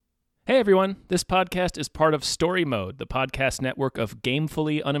Hey everyone, this podcast is part of Story Mode, the podcast network of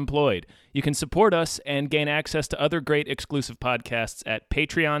Gamefully Unemployed. You can support us and gain access to other great exclusive podcasts at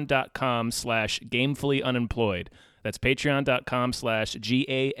patreon.com/gamefullyunemployed. That's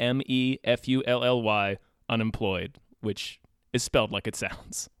patreon.com/GAMEFULLY unemployed, which is spelled like it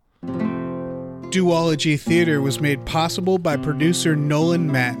sounds. Duology Theater was made possible by producer Nolan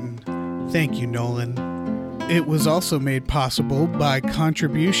Matten. Thank you, Nolan. It was also made possible by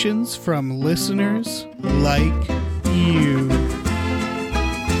contributions from listeners like you.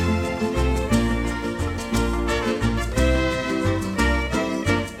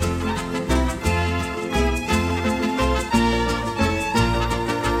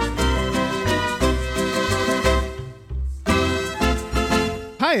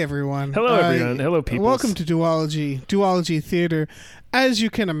 Hi, everyone. Hello, everyone. Hello, people. Welcome to Duology Theater. As you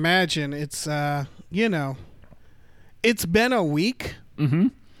can imagine, it's, it's been a week. Mm-hmm.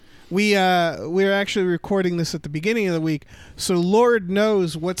 We're actually recording this at the beginning of the week, so Lord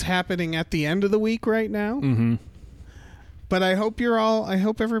knows what's happening at the end of the week right now. Mm-hmm. But I hope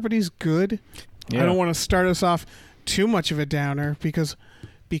everybody's good. Yeah. I don't want to start us off too much of a downer because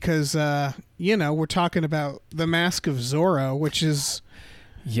we're talking about The Mask of Zorro, which is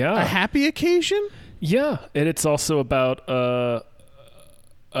a happy occasion. Yeah, and it's also about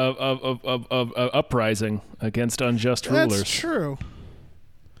uprising against unjust rulers. That's true.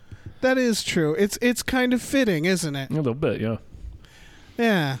 That is true. It's kind of fitting, isn't it? A little bit, yeah.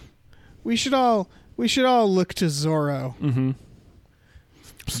 Yeah. We should all look to Zorro. Mm-hmm.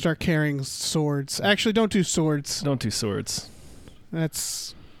 Start carrying swords. Actually, don't do swords. Don't do swords.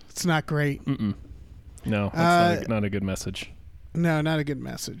 It's not great. Mm-mm. No, that's not a good message. No, not a good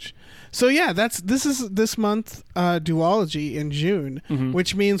message. So yeah, this is this month duology in June, mm-hmm.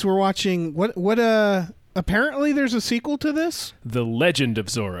 which means we're watching what apparently there's a sequel to this? The Legend of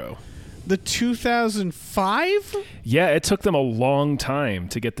Zorro. The 2005? Yeah, it took them a long time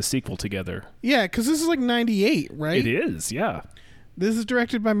to get the sequel together. Yeah, cuz this is like 98, right? It is, yeah. This is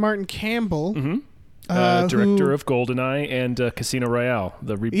directed by Martin Campbell. Mm-hmm. Director of GoldenEye and Casino Royale,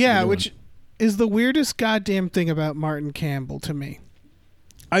 the Yeah, which is the weirdest goddamn thing about Martin Campbell to me.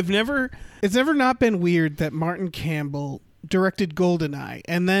 It's never not been weird that Martin Campbell directed GoldenEye,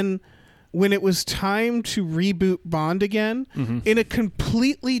 and then when it was time to reboot Bond again, mm-hmm. in a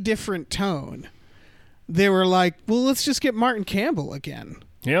completely different tone, they were like, well, let's just get Martin Campbell again.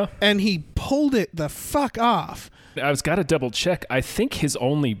 Yeah. And he pulled it the fuck off. I've got to double check. I think his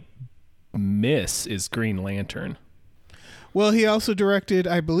only miss is Green Lantern. Well, he also directed,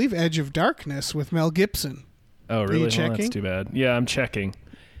 I believe, Edge of Darkness with Mel Gibson. Oh, really? Are you checking? Well, that's too bad. Yeah, I'm checking.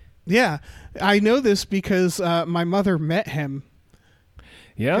 Yeah, I know this because my mother met him.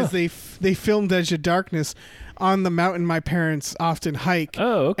 Yeah, because they filmed Edge of Darkness on the mountain my parents often hike.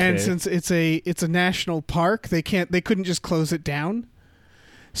 Oh, okay. And since it's a national park, they couldn't just close it down.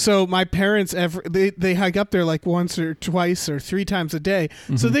 So my parents they hike up there like once or twice or three times a day.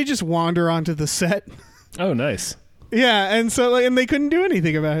 Mm-hmm. So they just wander onto the set. Oh, nice. Yeah, and so and they couldn't do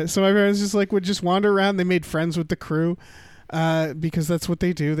anything about it. So my parents just would just wander around. They made friends with the crew because that's what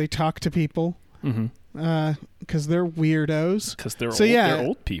they do. They talk to people because they're weirdos. Because they're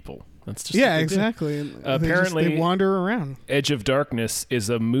old people. That's just exactly. Apparently, they wander around. Edge of Darkness is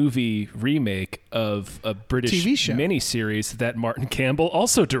a movie remake of a British TV show miniseries that Martin Campbell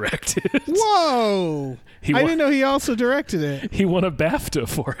also directed. Whoa! I didn't know he also directed it. He won a BAFTA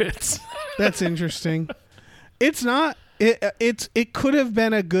for it. That's interesting. It's not. It could have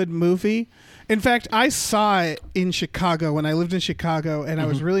been a good movie. In fact, I saw it in Chicago when I lived in Chicago, and I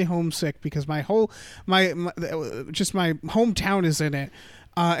was really homesick because my hometown is in it,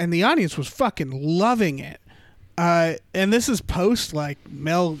 and the audience was fucking loving it. And this is post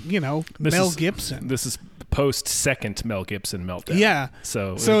Mel Gibson. This is post second Mel Gibson meltdown. Yeah.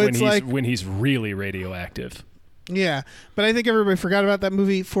 So it's when he's really radioactive. Yeah, but I think everybody forgot about that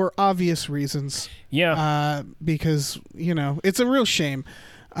movie for obvious reasons. Yeah. Because it's a real shame.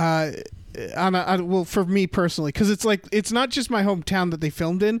 Well, for me personally, because it's not just my hometown that they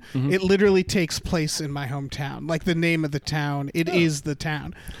filmed in. Mm-hmm. It literally takes place in my hometown. Like the name of the town, it is the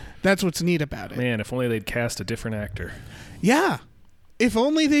town. That's what's neat about it. Man, if only they'd cast a different actor. Yeah, if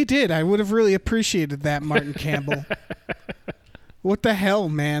only they did, I would have really appreciated that, Martin Campbell. What the hell,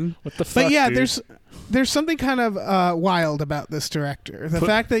 man? What the fuck? But yeah, dude? there's something kind of wild about this director. The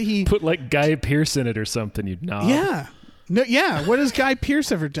fact that he put Guy Pearce in it or something, you'd knob. Yeah. No, yeah. What has Guy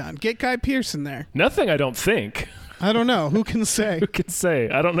Pearce ever done? Get Guy Pearce in there. Nothing, I don't think. I don't know. Who can say? Who can say?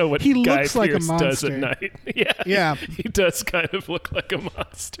 I don't know what he Guy looks like Pearce a monster. does at night. Yeah. He does kind of look like a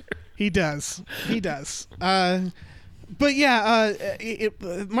monster. He does. But yeah,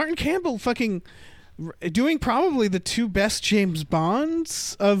 Martin Campbell fucking doing probably the two best James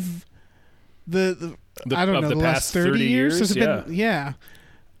Bonds of the I don't know, the last 30 years. Has it been, yeah.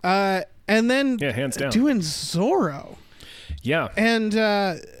 And then hands down. doing Zorro. Yeah. And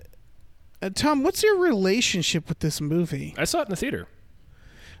Tom, what's your relationship with this movie? I saw it in the theater.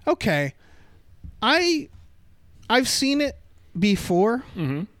 Okay. I've seen it before,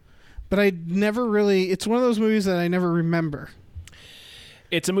 but I never really. It's one of those movies that I never remember.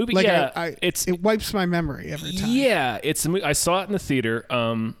 It's a movie. Like yeah, it wipes my memory every time. Yeah, it's a movie. I saw it in the theater,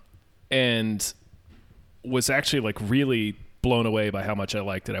 and was actually like really blown away by how much I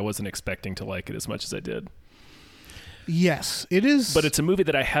liked it. I wasn't expecting to like it as much as I did. Yes, it is. But it's a movie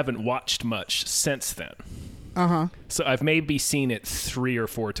that I haven't watched much since then. So I've maybe seen it 3 or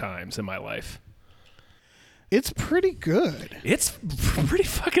 4 times in my life. It's pretty good. It's pretty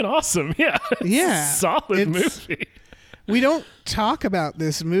fucking awesome. Yeah. Yeah. Solid movie. We don't talk about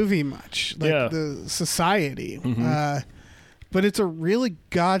this movie much, like the society. But it's a really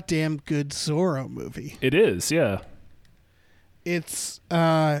goddamn good Zorro movie. It is, yeah. It's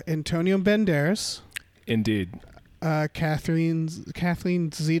Antonio Banderas. Indeed. Kathleen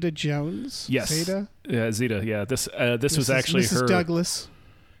Zeta-Jones. Yes. Zeta? Yeah, Zeta. Yeah. This was actually Mrs. Douglas.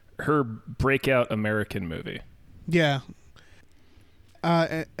 Her breakout American movie. Yeah.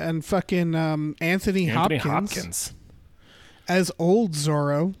 And fucking Anthony Hopkins as old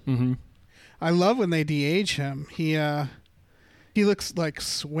Zorro. I love when they de-age him. He looks like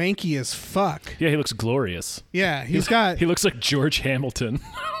swanky as fuck. Yeah, he looks glorious. Yeah, he looks like George Hamilton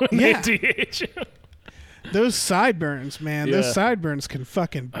when they de-age him. Those sideburns, man. Yeah. Those sideburns can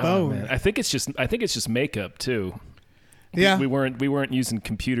fucking bone. Oh, man. I think it's just makeup too. Yeah. We weren't using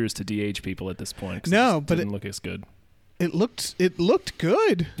computers to de-age people at this point. No, but it didn't look as good. It looked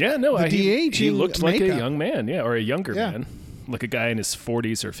good. Yeah, no, the de-aging he looked like makeup. a young man, or a younger man, like a guy in his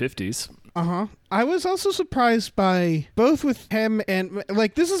 40s or 50s. I was also surprised by both with him and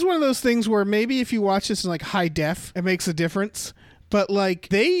like this is one of those things where maybe if you watch this in like high def, it makes a difference. But like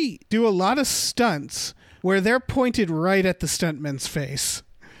they do a lot of stunts where they're pointed right at the stuntman's face.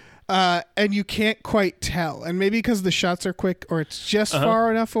 And you can't quite tell. And maybe because the shots are quick or it's just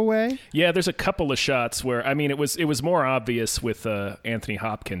far enough away. Yeah, there's a couple of shots where, I mean, it was more obvious with Anthony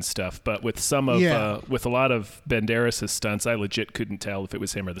Hopkins stuff, but with some of, with a lot of Banderas' stunts, I legit couldn't tell if it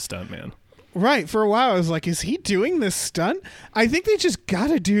was him or the stuntman. Right. For a while, I was like, is he doing this stunt? I think they just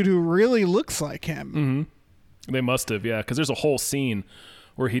got a dude who really looks like him. They must have, yeah, because there's a whole scene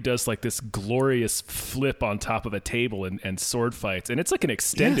where he does like this glorious flip on top of a table and sword fights. And it's like an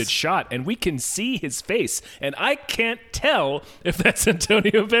extended shot and we can see his face. And I can't tell if that's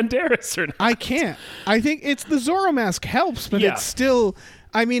Antonio Banderas or not. I can't. I think it's the Zorro mask helps, but it's still,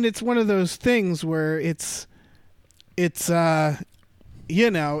 I mean, it's one of those things where it's the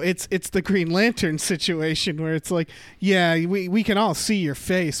Green Lantern situation where it's like, yeah, we can all see your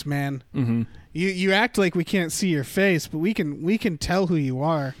face, man. You act like we can't see your face, but we can tell who you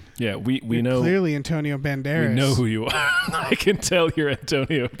are. Yeah, we know clearly Antonio Banderas. We know who you are. I can tell you're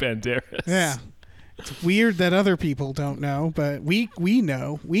Antonio Banderas. Yeah, it's weird that other people don't know, but we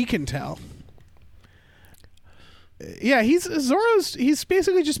know. We can tell. Yeah, he's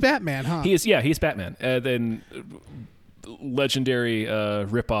basically just Batman, huh? He's Batman. Then legendary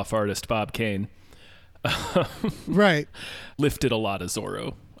rip-off artist Bob Kane, right, lifted a lot of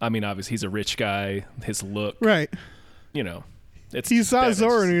Zorro. I mean, obviously, he's a rich guy. His look, right? You know, he saw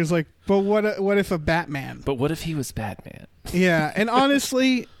Zorro and he was like, "But what if a Batman? But what if he was Batman?" Yeah, and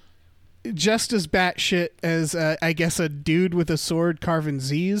honestly, just as batshit as I guess a dude with a sword carving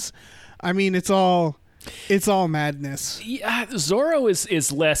Z's. I mean, it's all madness. Yeah, Zorro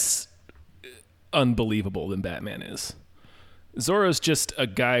is less unbelievable than Batman is. Zorro's just a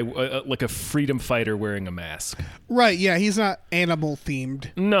guy, like a freedom fighter wearing a mask. Right, yeah, he's not animal themed.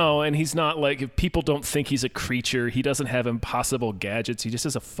 No, and he's not like, if people don't think he's a creature, he doesn't have impossible gadgets. He just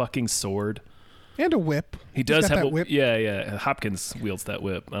has a fucking sword. And a whip. He does have a whip. Yeah. Hopkins wields that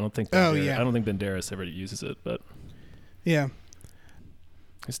whip. I don't think Banderas ever uses it, but yeah.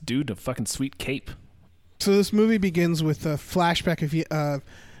 This dude, a fucking sweet cape. So this movie begins with a flashback of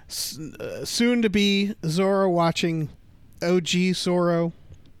soon to be Zorro watching OG Zorro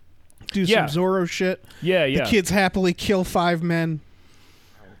do some Zorro shit. Yeah. The kids happily kill 5 men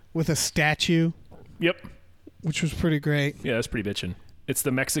with a statue. Yep. Which was pretty great. Yeah, that's pretty bitchin'. It's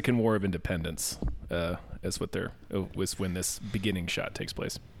the Mexican War of Independence, was when this beginning shot takes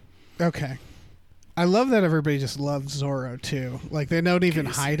place. Okay. I love that everybody just loves Zorro too. Like they don't even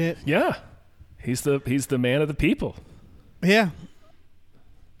hide it. Yeah. He's the man of the people. Yeah.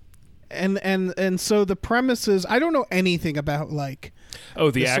 and so the premise is, I don't know anything about like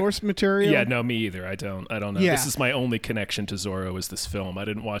the source material. Yeah, no, me either. I don't know. Yeah. This is my only connection to Zorro is this film. I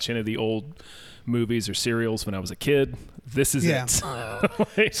didn't watch any of the old movies or serials when I was a kid. This is it.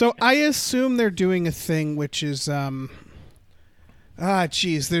 So I assume they're doing a thing which is I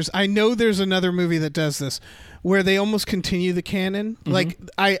know there's another movie that does this where they almost continue the canon. Mm-hmm. Like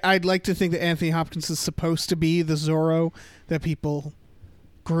I'd like to think that Anthony Hopkins is supposed to be the Zorro that people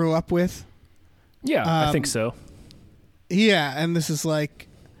grew up with. Yeah, I think so. Yeah, and this is like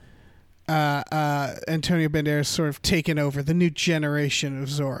Antonio Banderas sort of taken over the new generation of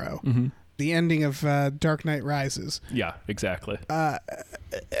Zorro. Mm-hmm. The ending of Dark Knight Rises. Yeah, exactly.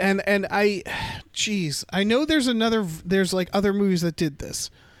 And I know there's like other movies that did this.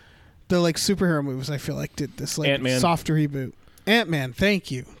 The like superhero movies I feel like did this, like Ant-Man. soft reboot. Ant-Man, thank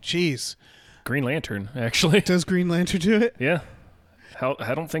you. Jeez. Green Lantern, actually. Does Green Lantern do it? Yeah.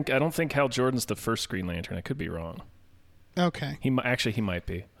 I don't think Hal Jordan's the first Green Lantern. I could be wrong. Okay. He might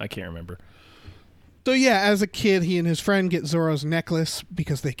be. I can't remember. So yeah, as a kid, he and his friend get Zorro's necklace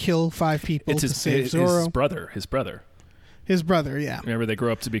because they kill 5 people to save Zorro. His brother. His brother, yeah. Remember, they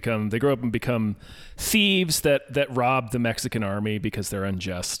grow up and become thieves that rob the Mexican army because they're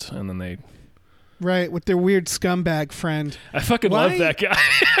unjust, and then they. Right, with their weird scumbag friend. I fucking love that guy.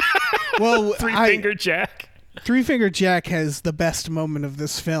 Well, Three-Finger Jack. Three-Finger Jack has the best moment of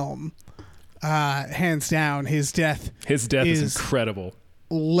this film, hands down. His death. His death is incredible.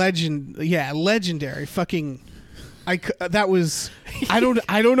 Legendary. Fucking. I don't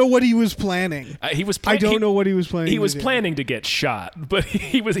know what he was planning. I don't know what he was planning. He was planning to get shot, but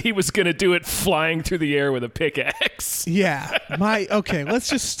he was going to do it flying through the air with a pickaxe. Yeah. Okay, let's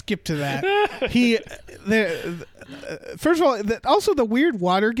just skip to that. First of all, also the weird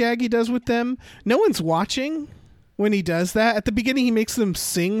water gag he does with them. No one's watching when he does that. At the beginning, he makes them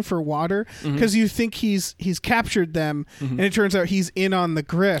sing for water because you think he's captured them, and it turns out he's in on the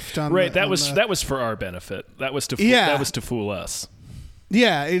grift. That was for our benefit. That was to fool us.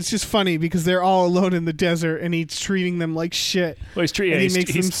 Yeah, it's just funny because they're all alone in the desert, and he's treating them like shit. Well, he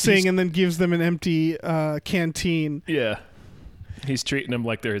makes them sing and then gives them an empty canteen. Yeah, he's treating them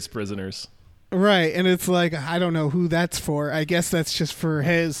like they're his prisoners. Right, and it's like, I don't know who that's for. I guess that's just for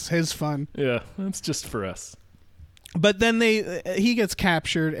his fun. Yeah, that's just for us. But then he gets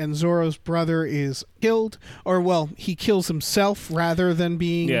captured, and Zorro's brother is killed, or he kills himself rather than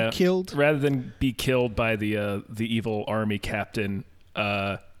being killed. Rather than be killed by the evil army captain,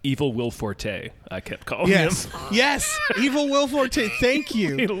 Evil Will Forte. I kept calling him. Yes, Evil Will Forte. Thank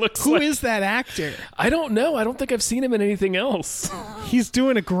you. Who is that actor? I don't know. I don't think I've seen him in anything else. He's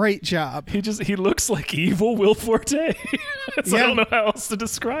doing a great job. He looks like Evil Will Forte. I don't know how else to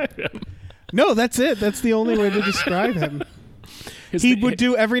describe him. No, that's it. That's the only way to describe him. He would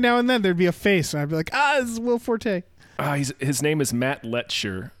do every now and then. There'd be a face, and I'd be like, this is Will Forte. His name is Matt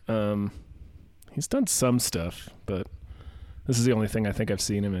Letcher. He's done some stuff, but this is the only thing I think I've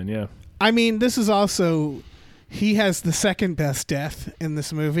seen him in, yeah. I mean, this is also... He has the second best death in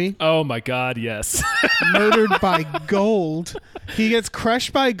this movie. Oh, my God, yes. Murdered by gold. He gets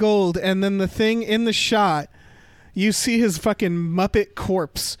crushed by gold, and then the thing in the shot, you see his fucking Muppet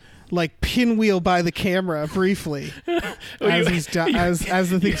corpse like pinwheel by the camera briefly as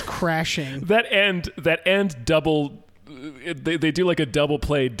the thing's crashing. That end double. They do like a double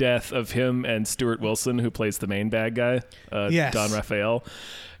play death of him and Stuart Wilson, who plays the main bad guy, Don Raphael.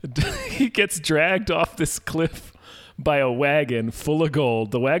 He gets dragged off this cliff by a wagon full of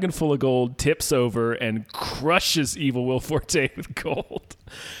gold. The wagon full of gold tips over and crushes Evil Will Forte with gold.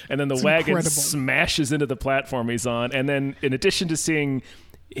 And then the wagon smashes into the platform he's on. And then in addition to seeing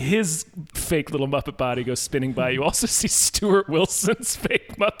his fake little Muppet body go spinning by, you also see Stuart Wilson's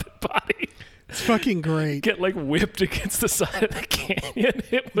fake Muppet body. It's fucking great. Get like whipped against the side of the canyon.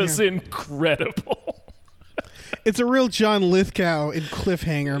 It was incredible. It's a real John Lithgow in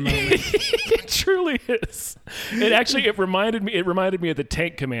cliffhanger moment. It truly is. It reminded me of the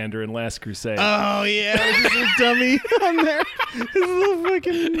Tank Commander in Last Crusade. Oh yeah, this little dummy on there. His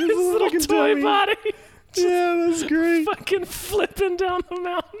little toy dummy body. Yeah, that's great. Fucking flipping down the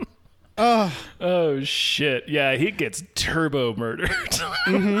mountain. Oh shit. Yeah, he gets turbo murdered.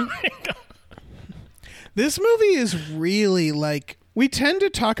 Mm-hmm. This movie is really like, we tend to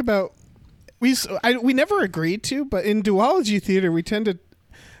talk about, we never agreed to, but in duology theater we tend to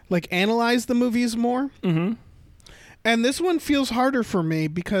like analyze the movies more. Mm-hmm. And this one feels harder for me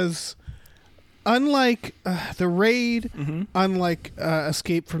because unlike The Raid, mm-hmm. unlike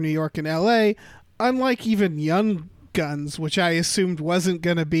Escape from New York and LA, unlike even Young Guns, which I assumed wasn't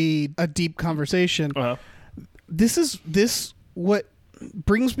going to be a deep conversation, uh-huh. this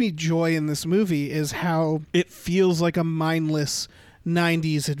brings me joy in this movie is how it feels like a mindless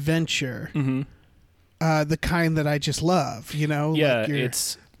 90s adventure. The kind that I just love, you know? Yeah, like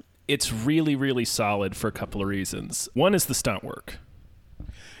it's really, really solid for a couple of reasons. One is the stunt work.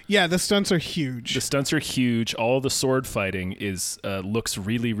 Yeah, the stunts are huge. The stunts are huge. All the sword fighting looks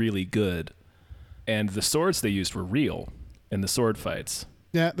really, really good. And the swords they used were real in the sword fights.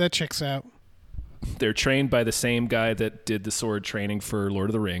 Yeah, that checks out. They're trained by the same guy that did the sword training for Lord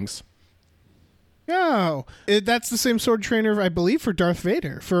of the Rings. Oh, that's the same sword trainer, I believe, for Darth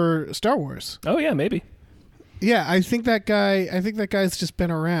Vader, for Star Wars. Oh, yeah, maybe. Yeah, I think that guy's just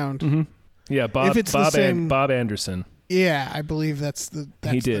been around. Yeah, Bob Anderson. Yeah, I believe that's the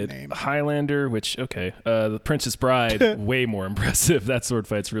name. Highlander, which, okay. The Princess Bride, way more impressive. That sword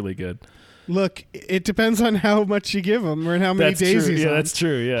fight's really good. Look, it depends on how much you give him or how many days he's on. That's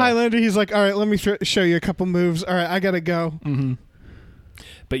true, yeah. Highlander, he's like, all right, let me show you a couple moves. All right, I got to go. Mm-hmm.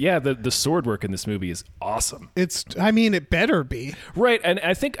 But yeah, the sword work in this movie is awesome. It better be. Right, and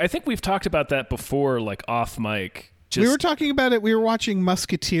I think we've talked about that before, like off mic. We were talking about it. We were watching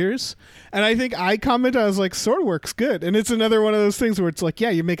Musketeers, and I think I commented, I was like, sword work's good. And it's another one of those things where it's like, yeah,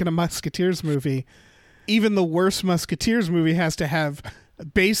 you're making a Musketeers movie. Even the worst Musketeers movie has to have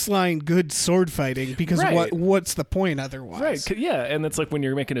baseline good sword fighting because what's the point otherwise? Right, yeah, and it's like when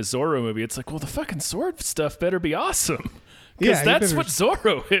you're making a Zorro movie, it's like, well, the fucking sword stuff better be awesome. Because that's what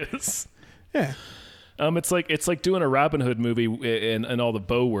Zorro is. Yeah. It's like doing a Robin Hood movie and all the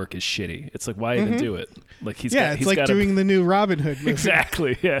bow work is shitty. It's like, why even do it? Like he's like doing the new Robin Hood movie.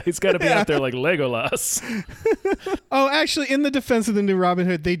 Exactly. Yeah, he's got to be out there like Legolas. Oh, actually, in the defense of the new Robin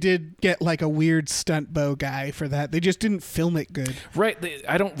Hood, they did get like a weird stunt bow guy for that. They just didn't film it good. Right.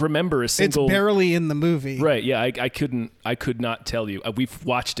 I don't remember a single. It's barely in the movie. Right. Yeah. I could not tell you. We've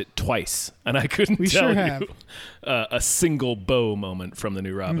watched it twice, and I couldn't tell you a single bow moment from the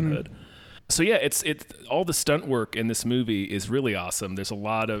new Robin Hood. So yeah, it's all the stunt work in this movie is really awesome. There's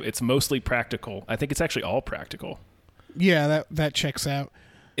it's mostly practical. I think it's actually all practical. Yeah, that checks out.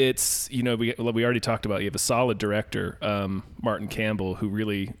 It's, we already talked about, you have a solid director, Martin Campbell, who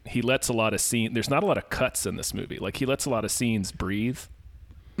really, he lets a lot of there's not a lot of cuts in this movie. Like he lets a lot of scenes breathe.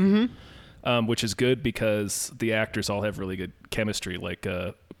 Which is good because the actors all have really good chemistry. Like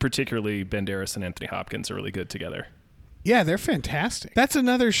particularly Banderas and Anthony Hopkins are really good together. Yeah, they're fantastic. That's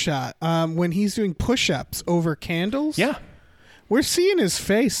another shot when he's doing push-ups over candles. Yeah. We're seeing his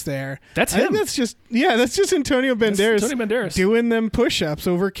face there. That's him. I think that's just Antonio Banderas doing them push-ups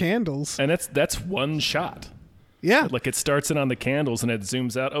over candles. And that's one shot. Yeah. Like it starts in on the candles and it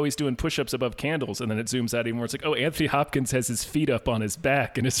zooms out. Oh, he's doing push-ups above candles. And then it zooms out even more. It's like, oh, Anthony Hopkins has his feet up on his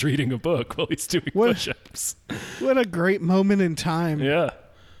back and is reading a book while he's doing push-ups. What a great moment in time. Yeah.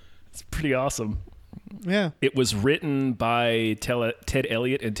 It's pretty awesome. Yeah. It was written by Ted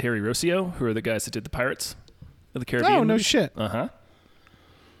Elliott and Terry Rossio, who are the guys that did the Pirates of the Caribbean. Oh, no shit. Uh-huh.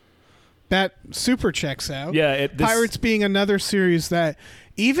 That super checks out. Yeah. Pirates being another series that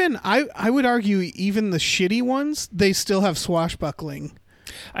even, I would argue, even the shitty ones, they still have swashbuckling.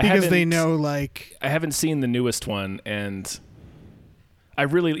 Because they know, like... I haven't seen the newest one, and I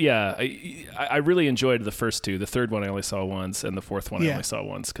really, I really enjoyed the first two. The third one I only saw once, and the fourth one I only saw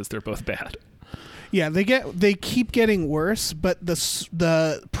once, because they're both bad. Yeah, they keep getting worse, but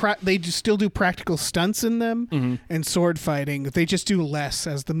they just still do practical stunts in them and sword fighting. They just do less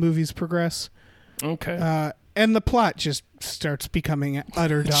as the movies progress. Okay. And the plot just starts becoming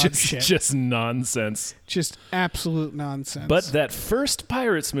utter dog shit. Just nonsense. Just absolute nonsense. But that first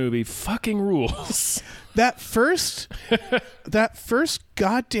Pirates movie fucking rules. that first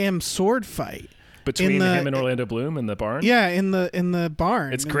goddamn sword fight. Between him and Orlando Bloom in the barn? Yeah, in the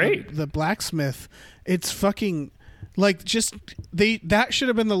barn. It's great. The blacksmith. It's fucking like that should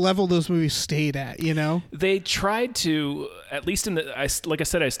have been the level those movies stayed at, you know? They tried to, at least like I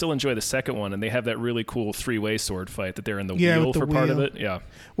said, I still enjoy the second one, and they have that really cool three-way sword fight that they're in the wheel for part of it. Yeah.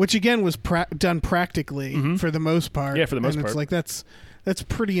 Which again was done practically for the most part. Yeah, for the most part. It's like that's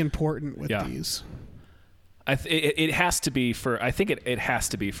pretty important with these. It has to be for, I think it has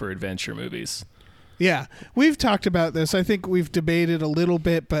to be for adventure movies. Yeah, we've talked about this. I think we've debated a little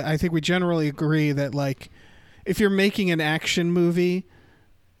bit, but I think we generally agree that, like, if you're making an action movie,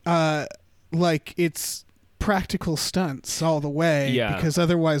 like, it's practical stunts all the way. Yeah. Because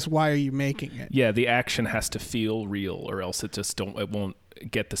otherwise, why are you making it? Yeah, the action has to feel real, or else it won't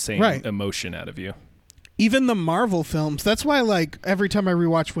get the same emotion out of you. Even the Marvel films. That's why, like, every time I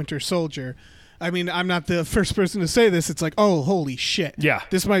rewatch Winter Soldier, I mean, I'm not the first person to say this. It's like, oh, holy shit. Yeah.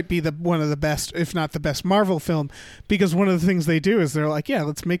 This might be one of the best, if not the best Marvel film, because one of the things they do is they're like, yeah,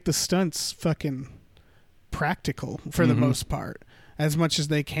 let's make the stunts fucking practical for the most part. as much as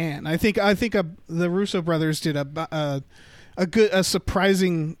they can. I think the Russo brothers did a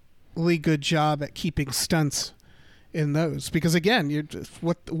surprisingly good job at keeping stunts in those, because again, you're just,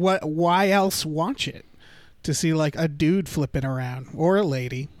 why else watch it to see like a dude flipping around or a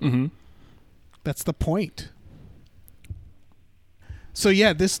lady? Mm-hmm. That's the point. So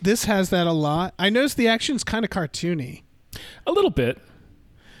yeah, this has that a lot. I noticed the action's kind of cartoony. A little bit.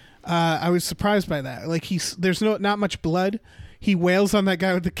 I was surprised by that. Like there's not much blood. He wails on that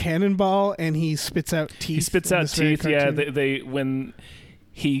guy with the cannonball, and he spits out teeth. He spits out teeth. Yeah, they when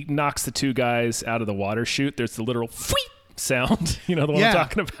he knocks the two guys out of the water chute, there's the literal "fweet" sound. You know the one I'm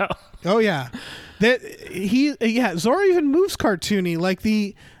talking about. Oh yeah, Zorro even moves cartoony. Like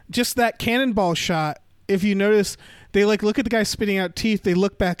just that cannonball shot. If you notice, they like look at the guy spitting out teeth. They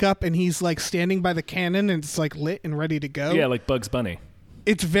look back up, and he's like standing by the cannon, and it's like lit and ready to go. Yeah, like Bugs Bunny.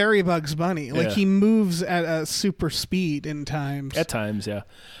 It's very Bugs Bunny. Like he moves at a super speed in times. At times, yeah.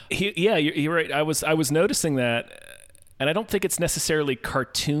 You're right. I was noticing that, and I don't think it's necessarily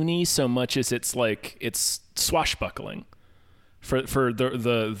cartoony so much as it's swashbuckling for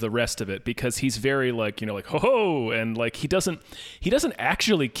the rest of it, because he's very like ho ho, and like he doesn't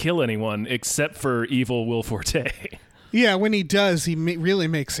actually kill anyone except for evil Will Forte. Yeah, when he does, he really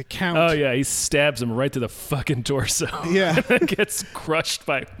makes it count. Oh, yeah, he stabs him right to the fucking torso. Yeah. And then gets crushed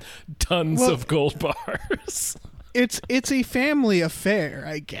by tons of gold bars. It's a family affair,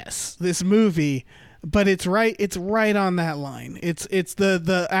 I guess, this movie, but it's right on that line. It's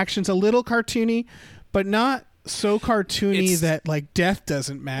the action's a little cartoony, but not so cartoony that like death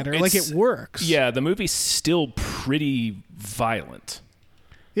doesn't matter. Like it works. Yeah, the movie's still pretty violent.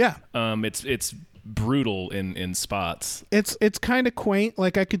 Yeah. It's brutal in spots. It's kind of quaint.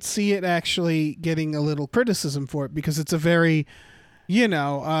 Like I could see it actually getting a little criticism for it, because it's a very,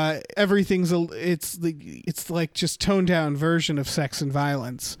 everything's it's like just toned down version of sex and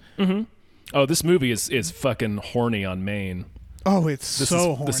violence. Mm-hmm. Oh, this movie is fucking horny on main. Oh, it's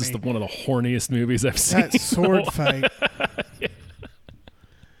horny. This is one of the horniest movies I've seen. That sword fight.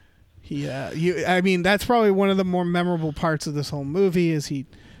 Yeah, I mean, that's probably one of the more memorable parts of this whole movie is he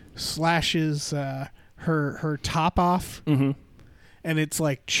slashes her top off, mm-hmm. and it's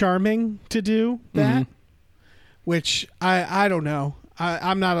like charming to do that, mm-hmm. which I don't know.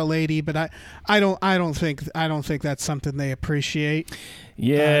 I'm not a lady, but I don't think that's something they appreciate.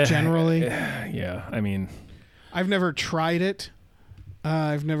 Yeah, generally. Yeah, I mean, I've never tried it.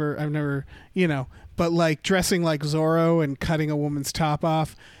 I've never, but like dressing like Zorro and cutting a woman's top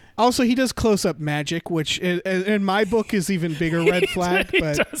off. Also, he does close-up magic, which in my book is even bigger red flag. He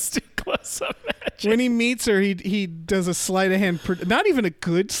but does do close-up magic. When he meets her, he does a sleight of hand. Not even a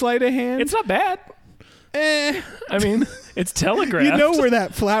good sleight of hand. It's not bad. I mean, it's telegraphed. You know where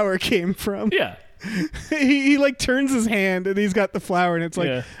that flower came from. Yeah. he like turns his hand and he's got the flower, and it's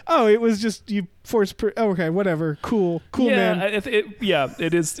like, oh, it was just you forced. Okay, whatever. Cool, yeah, man.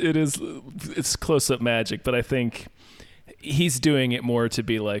 It is. It's close-up magic, but I think he's doing it more to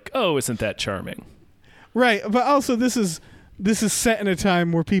be like, oh, isn't that charming? Right, but also this is set in a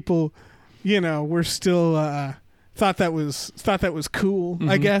time where people, were still thought that was cool. Mm-hmm.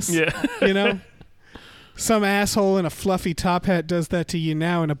 I guess. Yeah. Some asshole in a fluffy top hat does that to you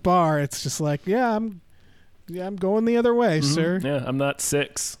now in a bar. It's just like, I'm going the other way, mm-hmm. sir. Yeah, I'm not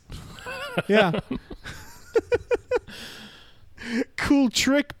 6. Yeah. Cool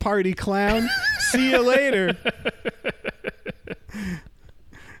trick, party clown. See you later.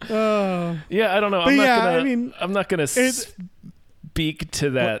 Yeah, I don't know. I'm not gonna speak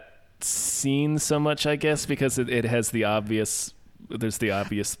to that scene so much, I guess, because it has the obvious. There's the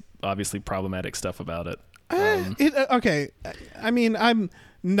obviously problematic stuff about it. Okay, I mean, I'm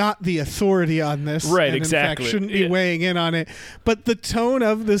not the authority on this, right? And exactly. In fact, shouldn't be weighing in on it. But the tone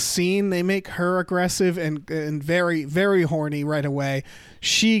of the scene, they make her aggressive and very, very horny right away.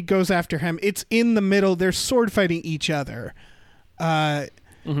 She goes after him. It's in the middle. They're sword fighting each other.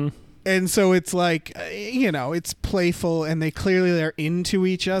 Mm-hmm. And so it's like, it's playful, and they clearly are into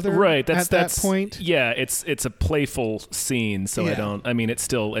each other. Right. That's that point. Yeah. It's a playful scene. So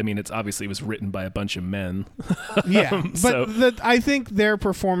it's obviously was written by a bunch of men. Yeah. But I think their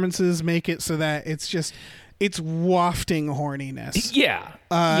performances make it so that it's wafting horniness. Yeah.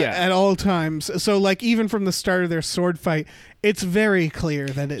 At all times. So like even from the start of their sword fight, it's very clear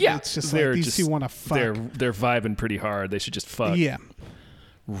that it's just like these two want to fuck. They're vibing pretty hard. They should just fuck. Yeah.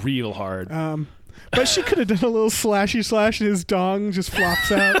 Real hard. But she could have done a little slashy slash and his dong just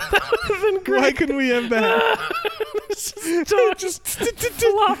flops out. Why couldn't we have that? just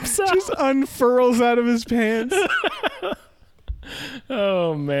flops out. Just unfurls out of his pants.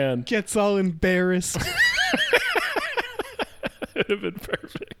 Oh man. Gets all embarrassed. would have been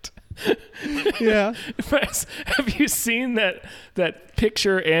perfect. Yeah. Have you seen that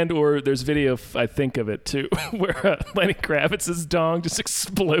picture or there's video, I think of it too, where Lenny Kravitz's dong just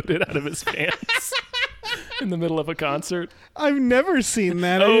exploded out of his pants in the middle of a concert? I've never seen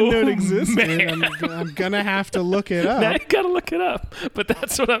that. I didn't know it existed. I'm going to have to look it up. Now you got to look it up, but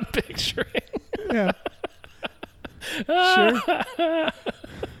that's what I'm picturing. Yeah. Sure.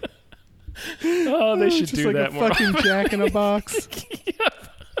 Oh, they should just do like that a more fucking often. Jack in a Box.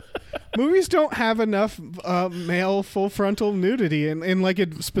 Movies don't have enough male full frontal nudity in like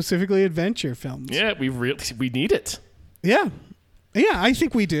specifically adventure films. Yeah, we need it. Yeah. I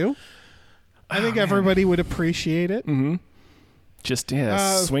think we do. I think everybody would appreciate it. Mm-hmm. Just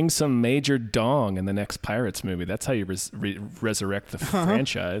swing some major dong in the next Pirates movie. That's how you resurrect the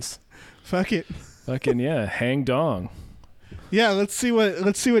franchise. Fuck it. Fucking hang dong. Yeah, let's see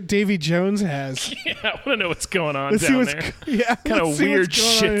what Davy Jones has. Yeah, I want to know what's going on Let's down see there. Yeah, Kind of weird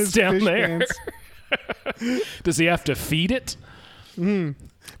shit's down there. Does he have to feed it?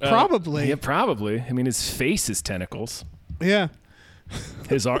 Probably. Yeah, probably. I mean, his face is tentacles. Yeah.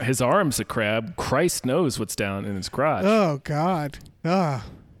 His arm's a crab. Christ knows what's down in his crotch. Oh God.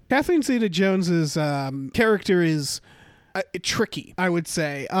 Kathleen Zeta-Jones's character is tricky, I would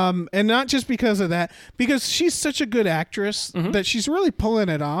say, and not just because of that, because she's such a good actress that she's really pulling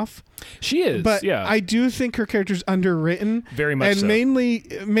it off. She is, but yeah. I do think her character's underwritten, very much, and so.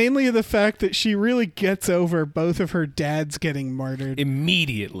 mainly the fact that she really gets over both of her dads getting murdered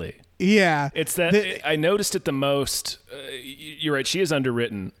immediately. Yeah, it's that I noticed it the most. You're right; she is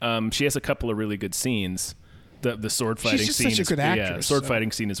underwritten. She has a couple of really good scenes. The sword fighting She's just scene such a good actress, sword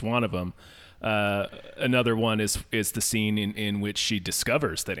fighting scene is one of them. Another one is the scene in which she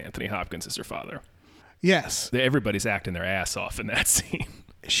discovers that Anthony Hopkins is her father. Yes. Everybody's acting their ass off in that scene.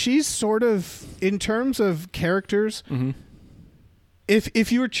 She's sort of, in terms of characters,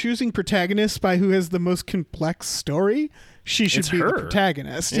 if you were choosing protagonists by who has the most complex story, she should be the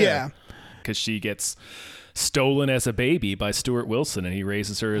protagonist. Yeah. Because she gets stolen as a baby by Stuart Wilson, and he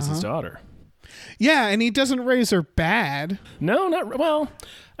raises her as his daughter. Yeah, and he doesn't raise her bad. No, not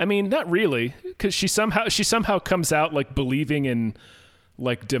really, because she somehow comes out like believing in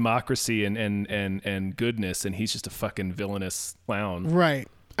like democracy and goodness, and he's just a fucking villainous clown. Right.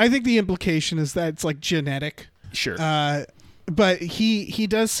 I think the implication is that it's like genetic. Sure. But he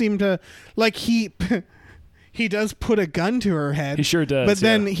does seem to like he does put a gun to her head. He sure does. But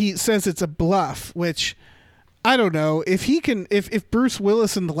then he says it's a bluff, which I don't know if he can. If Bruce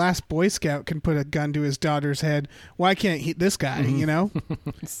Willis in The Last Boy Scout can put a gun to his daughter's head, why can't this guy? You know,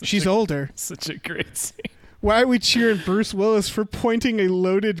 she's older. Such a great scene. Why are we cheering Bruce Willis for pointing a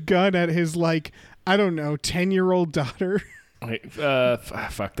loaded gun at his 10-year-old daughter? Wait,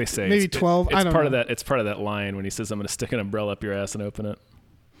 fuck. They say maybe 12. I don't know. It's part of that line when he says, "I'm going to stick an umbrella up your ass and open it."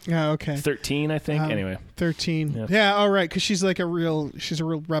 Oh, okay. 13, I think. Anyway, 13. Yeah, all right. Because she's a real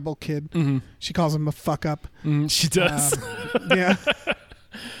rebel kid. Mm-hmm. She calls him a fuck up. She does. Yeah.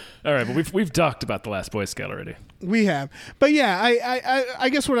 All right, but we've talked about The Last Boy Scout already. We have, but yeah, I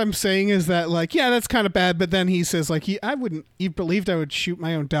guess what I'm saying is that that's kind of bad. But then he says he believed I would shoot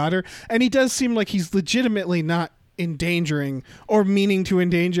my own daughter, and he does seem like he's legitimately not endangering or meaning to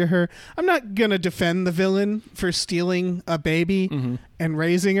endanger her. I'm not gonna defend the villain for stealing a baby and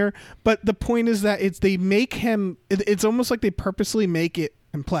raising her, but the point is that they make him. It's almost like they purposely make it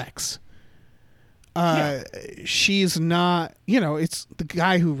complex. She's not, it's the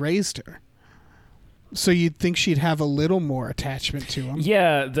guy who raised her. So you'd think she'd have a little more attachment to him.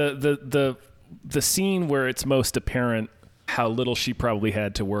 Yeah, the scene where it's most apparent how little she probably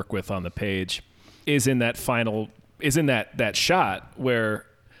had to work with on the page is in that shot where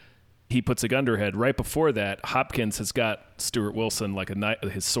he puts a gun to her head. Right before that, Hopkins has got Stuart Wilson like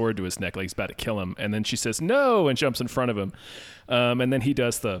his sword to his neck, like he's about to kill him, and then she says no and jumps in front of him, and then he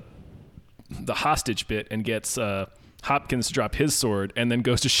does the hostage bit and gets Hopkins to drop his sword and then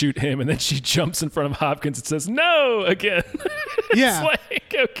goes to shoot him, and then she jumps in front of Hopkins and says no again. Yeah. It's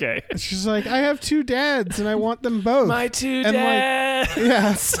like, okay. She's like, I have two dads and I want them both. My two dads.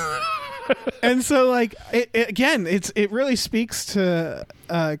 Yes. And so it really speaks to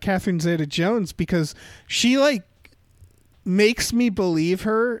Catherine Zeta-Jones, because she makes me believe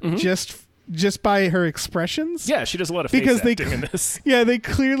her just by her expressions. Yeah, she does a lot of face acting in this. Yeah, they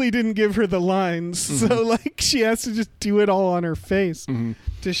clearly didn't give her the lines, so she has to just do it all on her face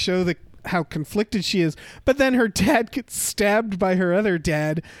to show how conflicted she is. But then her dad gets stabbed by her other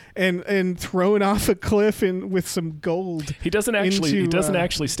dad and thrown off a cliff with some gold. He doesn't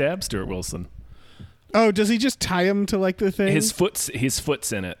actually stab Stuart Wilson. Oh, does he just tie him to like the thing? His foot's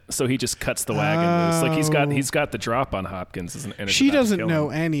in it, so he just cuts the wagon loose. Like he's got the drop on Hopkins. And she doesn't know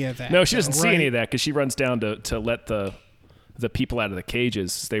any of that. No, she doesn't see any of that because she runs down to let the people out of the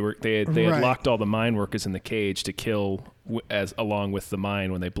cages. They had locked all the mine workers in the cage to kill along with the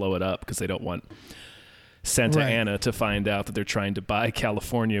mine when they blow it up because they don't want Santa Anna to find out that they're trying to buy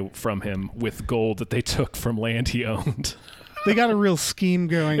California from him with gold that they took from land he owned. They got a real scheme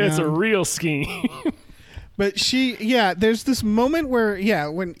going on. It's a real scheme. But there's this moment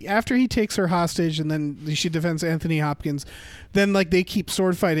where, when after he takes her hostage and then she defends Anthony Hopkins, then like they keep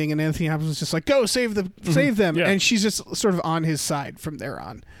sword fighting and Anthony Hopkins is just like, go save them. Yeah. And she's just sort of on his side from there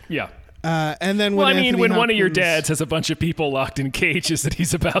on. Yeah. And then when one of your dads has a bunch of people locked in cages that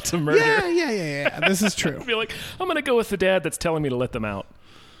he's about to murder. Yeah. This is true. I feel like I'm going to go with the dad that's telling me to let them out.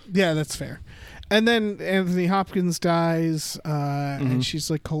 Yeah, that's fair. And then Anthony Hopkins dies, and she's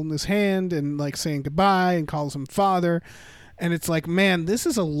like holding his hand and like saying goodbye and calls him father. And it's like, man, this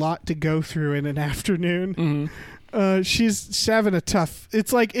is a lot to go through in an afternoon. Mm-hmm. She's having a tough.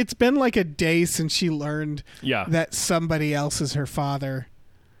 It's like it's been like a day since she learned that somebody else is her father,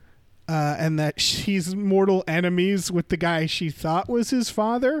 and that she's mortal enemies with the guy she thought was his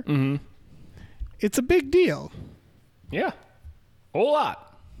father. Mm-hmm. It's a big deal. Yeah, whole lot.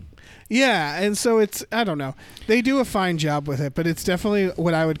 Yeah, and so it's, I don't know. They do a fine job with it, but it's definitely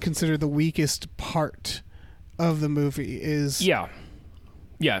what I would consider the weakest part of the movie is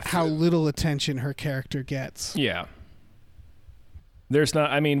how little attention her character gets. Yeah. There's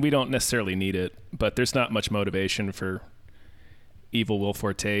not, I mean, we don't necessarily need it, but there's not much motivation for evil Will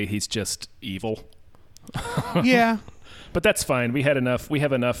Forte. He's just evil. Yeah. But that's fine. We have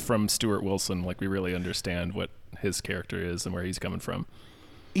enough from Stuart Wilson. Like, we really understand what his character is and where he's coming from.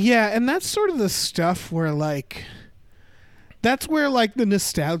 Yeah, and that's sort of the stuff where, like, that's where, like, the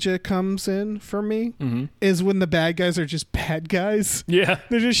nostalgia comes in for me, is when the bad guys are just bad guys. Yeah.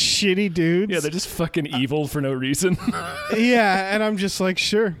 They're just shitty dudes. Yeah, they're just fucking evil for no reason. Yeah, and I'm just like,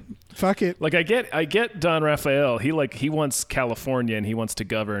 sure, fuck it. Like, I get Don Raphael. He wants California, and he wants to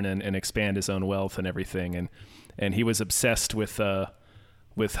govern and expand his own wealth and everything, and he was obsessed with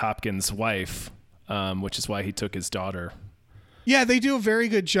Hopkins' wife, which is why he took his daughter. Yeah, they do a very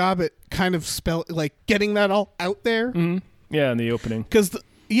good job at kind of getting that all out there. Mm-hmm. Yeah, in the opening. Because,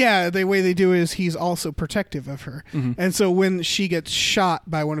 the way they do is he's also protective of her. Mm-hmm. And so when she gets shot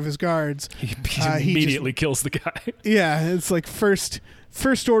by one of his guards... He immediately kills the guy. Yeah, it's like first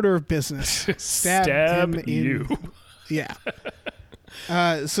order of business. Stab him you. Yeah.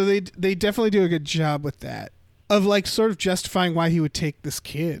 So they definitely do a good job with that. Of, like, sort of justifying why he would take this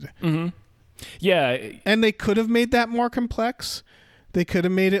kid. Mm-hmm. Yeah. And they could have made that more complex. They could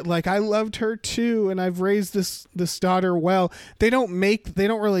have made it like, I loved her too, and I've raised this daughter well. None of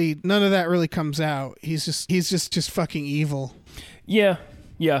that really comes out. He's just fucking evil. Yeah.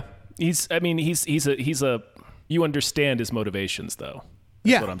 Yeah. He's a you understand his motivations though.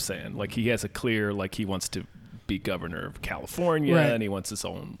 That's what I'm saying. Like, he has a clear, like, he wants to be governor of California, and he wants his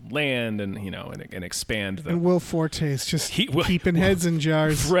own land, and and expand the. And Will Forte is just keeping heads in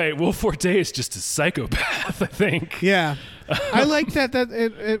jars. Right, Will Forte is just a psychopath, I think. Yeah, I like that. That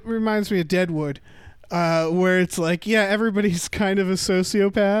it reminds me of Deadwood, where it's like, everybody's kind of a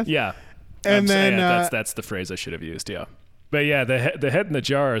sociopath. Yeah, and then that's the phrase I should have used. Yeah, but yeah, the head in the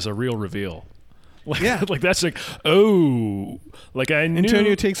jar is a real reveal. Like that's like, oh, like I knew.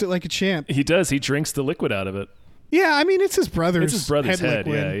 Antonio takes it like a champ. He does. He drinks the liquid out of it. Yeah, I mean, it's his brother's head.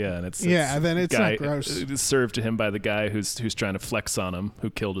 Liquid. Yeah, and then it's not gross. It's served to him by the guy who's trying to flex on him, who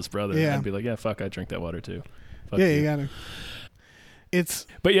killed his brother. Yeah. And be like, yeah, fuck, I drink that water too. Fuck you gotta.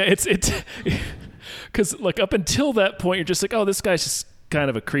 But yeah, it's because like up until that point, you're just like, oh, this guy's just kind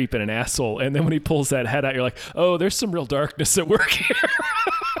of a creep and an asshole, and then when he pulls that head out, you're like, oh, there's some real darkness at work here.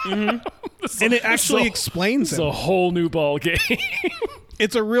 Mm-hmm. And it actually explains it. It's a whole new ball game.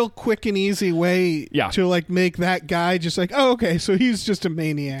 It's a real quick and easy way to like make that guy just like, oh, okay, so he's just a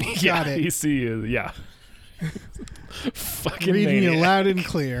maniac. Got it. Yeah. Fucking reading maniac. you loud and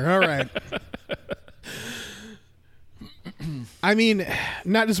clear. All right. I mean,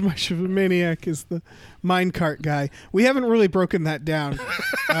 not as much of a maniac as the minecart guy. We haven't really broken that down.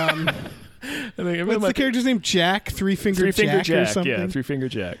 What's the character's name? Jack? Three-Finger Jack or something? Yeah, Three-Finger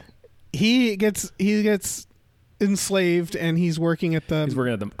Jack. He gets enslaved, and he's working at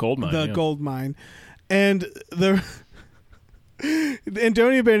the gold mine. Gold mine, and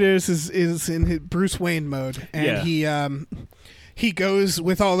Antonio Banderas is in Bruce Wayne mode, and he goes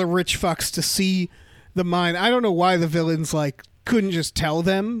with all the rich fucks to see the mine. I don't know why the villains like couldn't just tell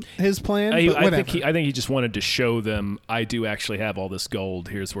them his plan. I think he just wanted to show them, I do actually have all this gold.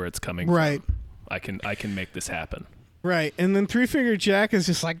 Here's where it's coming from. I can make this happen. Right. And then Three Finger Jack is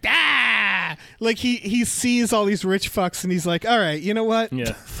just like, ah! Like he sees all these rich fucks and he's like, all right, you know what?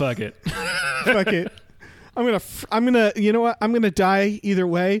 Yeah, fuck it. Fuck it. I'm gonna, you know what? I'm gonna die either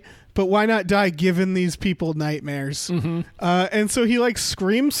way, but why not die giving these people nightmares? Mm-hmm. And so he like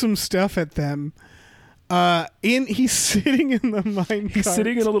screams some stuff at them. He's sitting in the mine cart. He's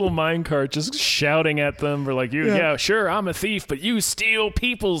sitting in a little mine cart just shouting at them for like, yeah, sure, I'm a thief, but you steal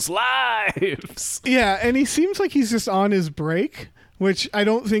people's lives. Yeah, and he seems like he's just on his break, which I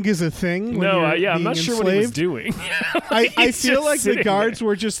don't think is a thing. I'm not sure what he was doing. I feel like the guards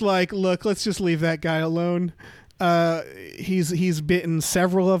were just like, look, let's just leave that guy alone. He's bitten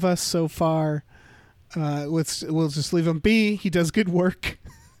several of us so far. We'll just leave him be. He does good work.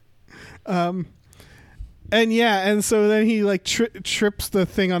 And so then he like trips the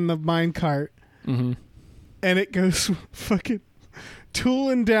thing on the mine cart, mm-hmm. and it goes fucking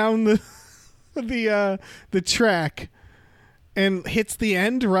tooling down the track, and hits the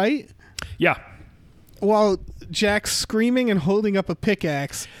end, right? Yeah. While Jack's screaming and holding up a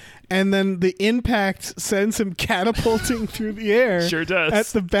pickaxe, and then the impact sends him catapulting through the air. Sure does. At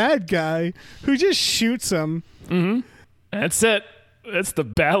the bad guy, who just shoots him. Mm-hmm. That's it. That's the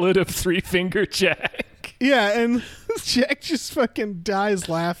Ballad of Three Finger Jack. Yeah, and Jack just fucking dies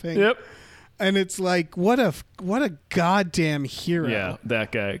laughing. Yep. And it's like, what a goddamn hero. Yeah,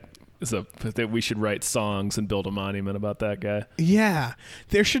 that guy that we should write songs and build a monument about that guy. Yeah,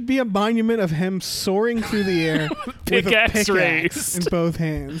 there should be a monument of him soaring through the air with a pickaxe raised in both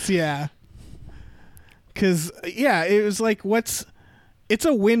hands. Yeah, because it was like, it's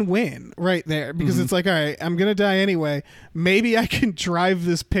a win-win right there, because mm-hmm. it's like, all right, I'm gonna die anyway. Maybe I can drive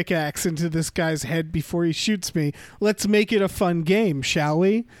this pickaxe into this guy's head before he shoots me. Let's make it a fun game, shall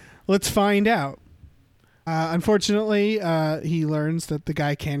we? Let's find out. Unfortunately, he learns that the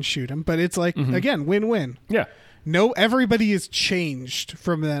guy can shoot him, but it's like, mm-hmm. again, win-win. Yeah. No, everybody is changed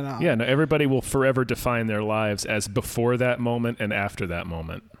from then on. Yeah, no, everybody will forever define their lives as before that moment and after that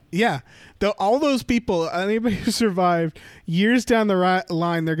moment. Yeah. All those people, anybody who survived, years down the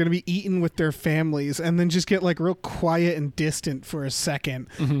line, they're going to be eaten with their families and then just get like real quiet and distant for a second.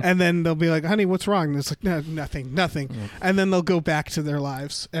 Mm-hmm. And then they'll be like, honey, what's wrong? And it's like, no, nothing. Mm-hmm. And then they'll go back to their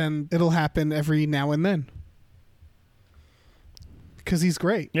lives. And it'll happen every now and then. Because he's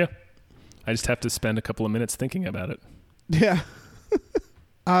great. Yeah. I just have to spend a couple of minutes thinking about it. Yeah.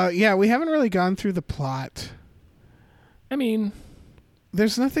 We haven't really gone through the plot. I mean,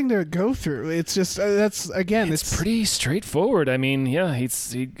 there's nothing to go through. It's just it's pretty straightforward. I mean, yeah,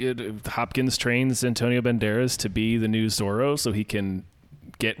 Hopkins trains Antonio Banderas to be the new Zorro so he can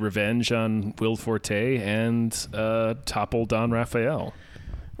get revenge on Will Forte and topple Don Raphael.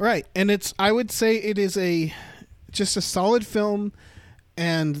 Right, and I would say it is just a solid film,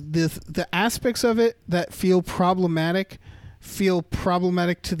 and the aspects of it that feel problematic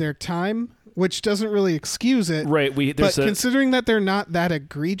to their time, which doesn't really excuse it. Right. But considering that they're not that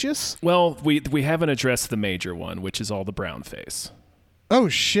egregious. Well, we haven't addressed the major one, which is all the brown face. Oh,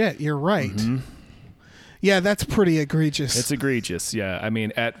 shit. You're right. Mm-hmm. Yeah, that's pretty egregious. It's egregious, yeah. I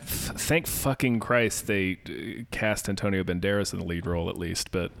mean, thank fucking Christ they cast Antonio Banderas in the lead role at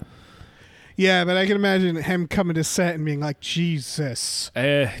least, but... Yeah, but I can imagine him coming to set and being like, Jesus.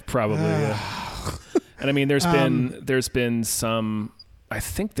 Probably, yeah. And I mean, there's been some... I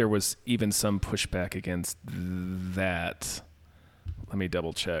think there was even some pushback against that. Let me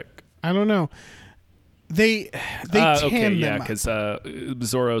double check. I don't know. They okay, yeah, because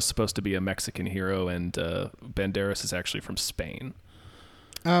Zorro's supposed to be a Mexican hero, and Banderas is actually from Spain.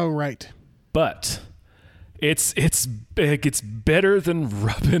 Oh, right. But it's better than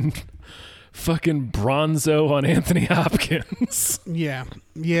rubbing fucking bronzo on Anthony Hopkins. Yeah.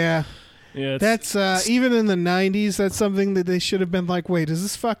 Yeah, that's even in the 90s. That's something that they should have been like, wait, is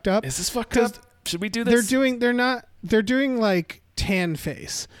this fucked up? Is this fucked up? Should we do this? They're doing like tan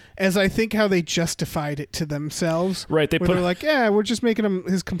face, as I think how they justified it to themselves. Right. They're like, yeah, we're just making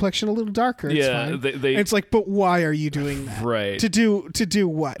his complexion a little darker. It's fine. It's like, but why are you doing that? Right. To do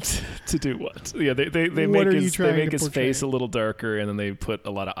what? To do what? Yeah. They make his face a little darker, and then they put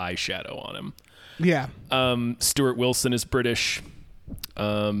a lot of eyeshadow on him. Yeah. Stuart Wilson is British.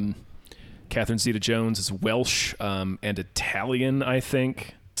 Catherine Zeta-Jones is Welsh and Italian, I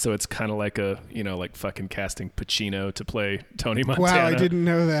think. So it's kind of like like fucking casting Pacino to play Tony Montana. Wow, I didn't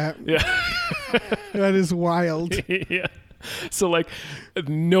know that. Yeah. That is wild. Yeah. So like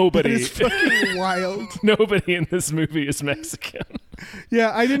nobody that is fucking wild. Nobody in this movie is Mexican.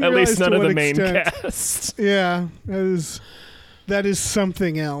 Yeah, I didn't At realize least none of the main extent. cast. Yeah, that is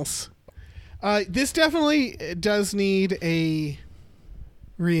something else. This definitely does need a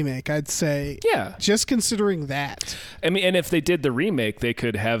remake, I'd say. Yeah. Just considering that. I mean, and if they did the remake, they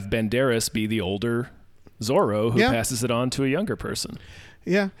could have Banderas be the older Zorro who passes it on to a younger person.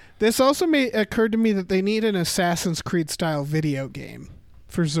 Yeah. This also occurred to me that they need an Assassin's Creed style video game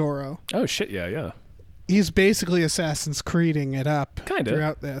for Zorro. Oh shit, yeah. He's basically Assassin's Creeding it up Kinda.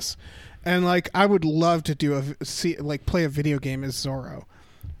 throughout this. And like I would love to play a video game as Zorro.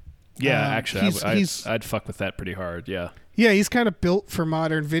 Yeah, actually I'd fuck with that pretty hard, yeah. Yeah, he's kind of built for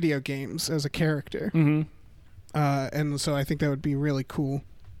modern video games as a character. Mm-hmm. And so I think that would be really cool.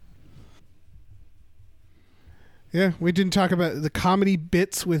 Yeah, we didn't talk about the comedy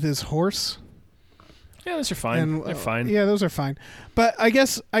bits with his horse. Yeah, those are fine. They're fine. Yeah, those are fine. But I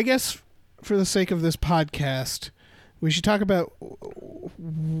guess for the sake of this podcast, we should talk about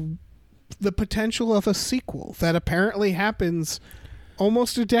the potential of a sequel that apparently happens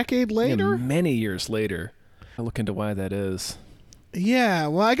almost a decade later. Yeah, many years later. I'll look into why that is. Yeah,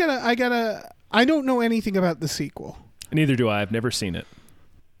 well, I don't know anything about the sequel. Neither do I. I've never seen it.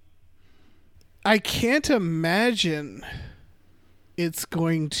 I can't imagine it's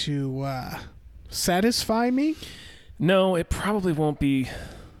going to satisfy me. No, it probably won't be.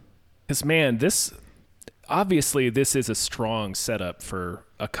 Because, man, this is a strong setup for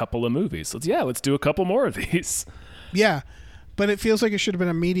a couple of movies. Let's do a couple more of these. Yeah, but it feels like it should have been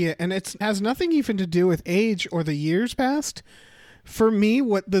immediate, and it has nothing even to do with age or the years past. For me,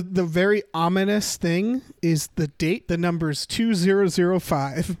 what the very ominous thing is the date, the numbers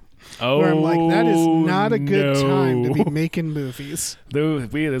 2005. Oh, where I'm like, that is not a good time to be making movies.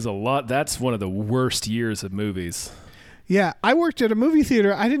 There's a lot. That's one of the worst years of movies. Yeah, I worked at a movie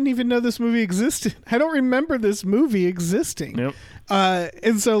theater. I didn't even know this movie existed. I don't remember this movie existing. Yep.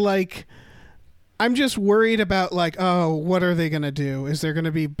 And so, like, I'm just worried about, like, oh, what are they going to do? Is there going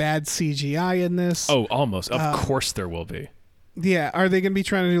to be bad CGI in this? Oh, almost. Of course there will be. Yeah, are they going to be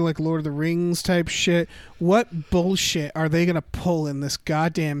trying to do like Lord of the Rings type shit? What bullshit are they going to pull in this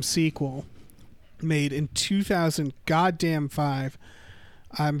goddamn sequel made in 2005?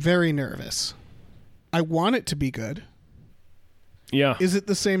 I'm very nervous. I want it to be good. Yeah. Is it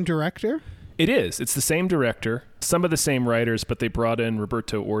the same director? It is. It's the same director, some of the same writers, but they brought in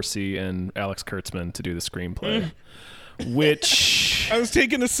Roberto Orci and Alex Kurtzman to do the screenplay. Which I was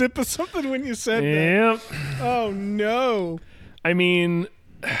taking a sip of something when you said that. Oh no. I mean,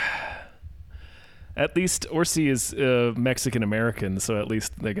 at least Orsi is Mexican American, so at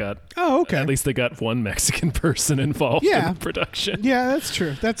least they got. Oh, okay. At least they got one Mexican person involved in production. Yeah, that's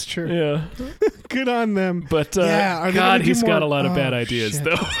true. That's true. Yeah, good on them. But God, he's got a lot of bad ideas, shit.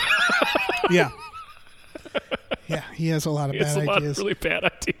 though. Yeah. Yeah, he has a lot of bad ideas. He has a lot of really bad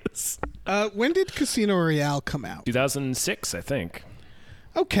ideas. When did Casino Royale come out? 2006, I think.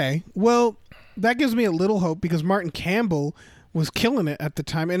 Okay, well, that gives me a little hope because Martin Campbell was killing it at the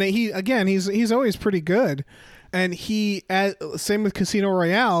time, and he's always pretty good. And same with Casino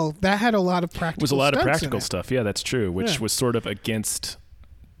Royale, that had a lot of practical. It was a lot of practical stuff. Yeah, that's true. Which was sort of against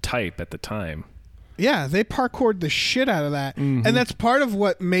type at the time. Yeah, they parkoured the shit out of that, mm-hmm. and that's part of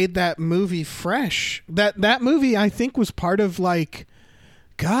what made that movie fresh. That movie, I think, was part of like,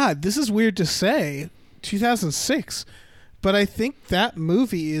 God, this is weird to say, 2006, but I think that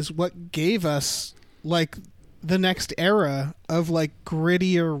movie is what gave us like the next era of like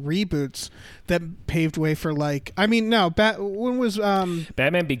grittier reboots that paved way for like. I mean, no, when was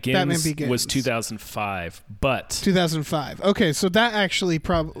Batman Begins was 2005, but 2005. Okay, so that actually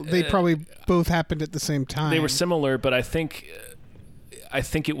they probably both happened at the same time. They were similar, but I think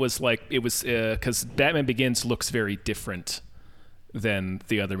it was because Batman Begins looks very different than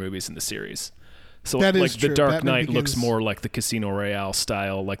the other movies in the series. So that like is true. The Dark Batman Knight Begins looks more like the Casino Royale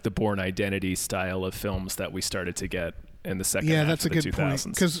style, like the Bourne Identity style of films that we started to get in the second half that's of a the good 2000s.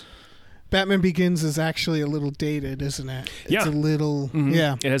 point, because Batman Begins is actually a little dated, isn't it? It's yeah. a little, mm-hmm.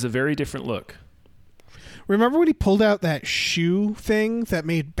 Yeah. It has a very different look. Remember when he pulled out that shoe thing that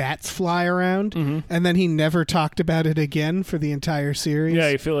made bats fly around, mm-hmm. and then he never talked about it again for the entire series? Yeah,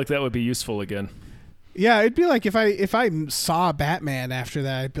 I feel like that would be useful again. Yeah, it'd be like if I saw Batman after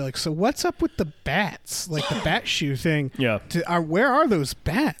that, I'd be like, so what's up with the bats? Like the bat shoe thing. Yeah. Where are those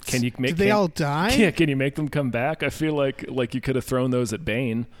bats? Did they all die? Yeah, can you make them come back? I feel like you could have thrown those at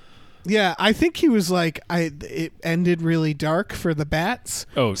Bane. Yeah, I think he was like, it ended really dark for the bats.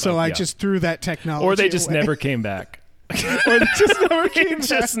 So I just threw that technology Or they just away. never came back. Or they just never came back.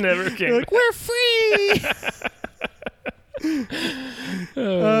 Just never came like, back. We're free!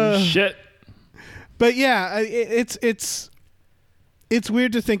 Shit. But yeah, it's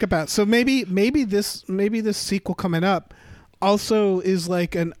weird to think about. So maybe this sequel coming up also is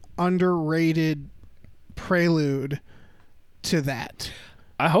like an underrated prelude to that.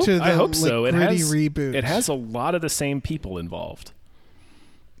 I hope to the, I hope so. like, It gritty has reboot. It has a lot of the same people involved.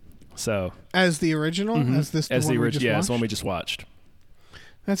 So as the original, as this, as the the one we original, just yeah, it's watched? the one we just watched.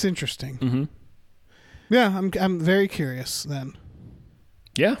 That's interesting. Mm-hmm. Yeah, I'm very curious then.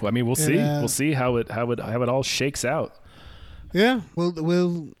 Yeah, I mean, we'll see. Yeah. We'll see how it all shakes out. Yeah,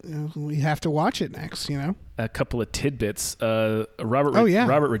 we have to watch it next. You know, A couple of tidbits. Robert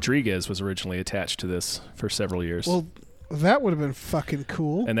Rodriguez was originally attached to this for several years. well, that would have been fucking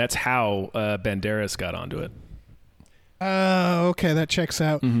cool. And that's how Banderas got onto it. Okay, that checks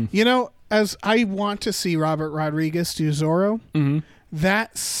out. Mm-hmm. You know, as I want to see Robert Rodriguez do Zorro. Mm-hmm.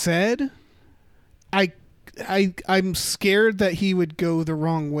 That said, I'm scared that he would go the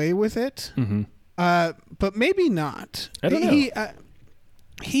wrong way with it. Mm-hmm. But maybe not. I don't know.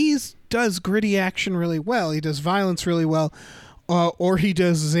 He does gritty action really well. He does violence really well. Or he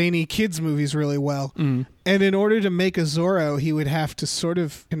does zany kids movies really well. Mm-hmm. And in order to make a Zorro, he would have to sort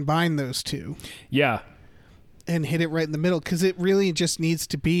of combine those two. Yeah. And hit it right in the middle, because it really just needs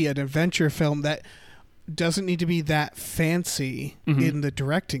to be an adventure film that doesn't need to be that fancy in the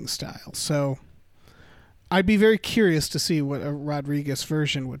directing style. So I'd be very curious to see what a Rodriguez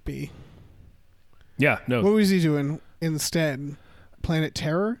version would be. Yeah, no. What was he doing instead? Planet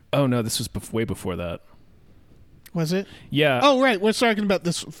Terror? Oh, no, this was way before that. Was it? Yeah. Oh, right. We're talking about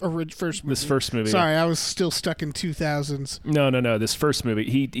this first movie. This first movie. Sorry, I was still stuck in 2000s. No. This first movie,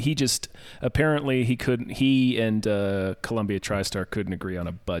 he just apparently he and Columbia TriStar couldn't agree on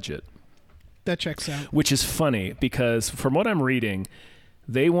a budget. That checks out. Which is funny because from what I'm reading,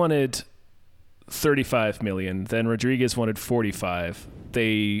 they wanted 35 million. Then Rodriguez wanted 45.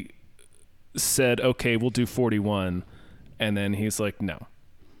 They said, "Okay, we'll do 41," and then he's like, "No."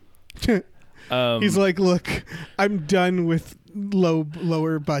 He's like, "Look, I'm done with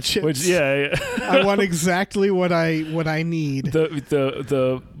lower budgets. Which, yeah. I want exactly what I need."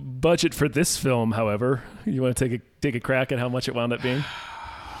 The budget for this film, however, you want to take a crack at how much it wound up being?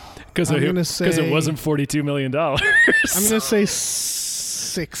 Because it wasn't $42 million. I'm gonna say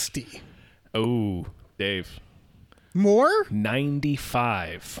 60. Oh, Dave. More?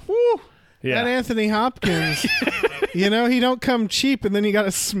 95. Woo. Yeah. That Anthony Hopkins. You know, he don't come cheap, and then you got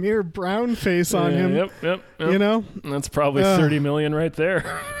to smear brown face on him. Yep. You know? That's probably 30 million right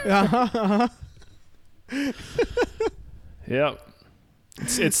there. Yep.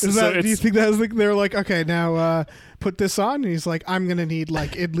 Do you think that was like, they're like, okay, now put this on? And he's like, I'm going to need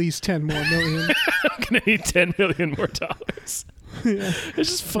like at least 10 more million. I'm going to need $10 million more dollars. Yeah.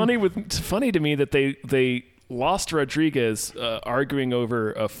 It's just funny to me that they lost Rodriguez arguing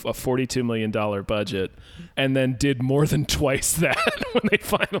over a $42 million budget and then did more than twice that when they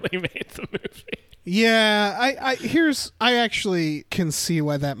finally made the movie. Yeah, I actually can see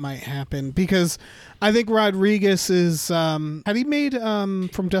why that might happen, because I think Rodriguez is had he made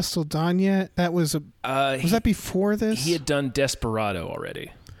From Dusk Till Dawn yet? That was was that before this? He had done Desperado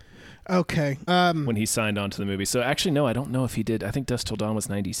already. Okay. When he signed on to the movie. So actually no, I don't know if he did. I think Dusk Till Dawn was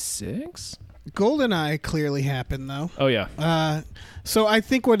 96. GoldenEye clearly happened though. Oh yeah. So I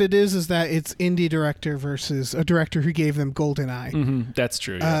think what it is that it's indie director versus a director who gave them GoldenEye. Mm-hmm. That's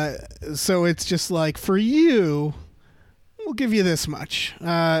true. Yeah. So it's just like, for you, we'll give you this much. We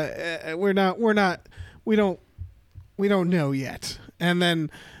don't know yet. And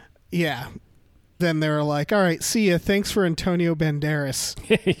then, yeah, then they're like, all right, see ya. Thanks for Antonio Banderas.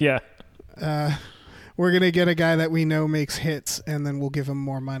 Yeah. We're gonna get a guy that we know makes hits, and then we'll give him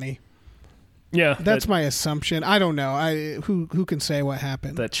more money. Yeah, that's my assumption. I don't know. Who can say what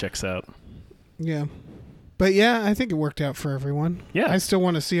happened? That checks out. Yeah, but yeah, I think it worked out for everyone. Yeah, I still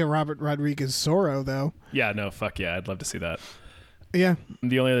want to see a Robert Rodriguez Zorro though. Yeah, no, fuck yeah, I'd love to see that. Yeah.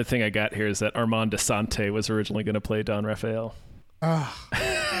 The only other thing I got here is that Armand Desante was originally going to play Don Raphael. Oh,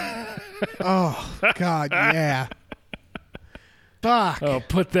 God, yeah. Fuck. Oh,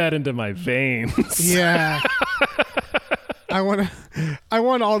 put that into my veins. Yeah. I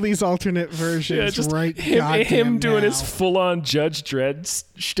want all these alternate versions. Yeah, just right. Him doing now. his full-on Judge Dredd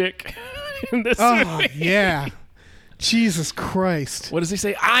shtick in this movie. Yeah. Jesus Christ. What does he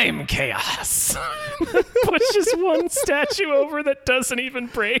say? I'm chaos. Pushes one statue over that doesn't even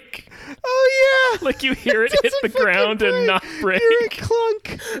break. Oh, yeah. Like you hear it hit the ground and not break. Hear it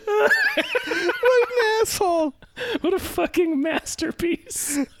clunk. What an asshole. What a fucking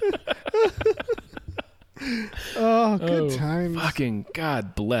masterpiece. Oh, good times. Fucking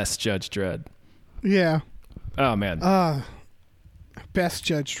God bless Judge Dredd. Yeah. Oh, man. Best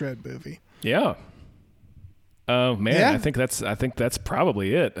Judge Dredd movie. Yeah. Oh man, yeah. I think that's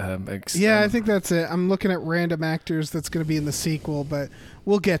probably it. I think that's it. I'm looking at random actors that's going to be in the sequel, but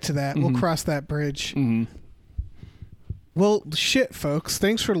we'll get to that. Mm-hmm. We'll cross that bridge. Mm-hmm. Well, shit, folks.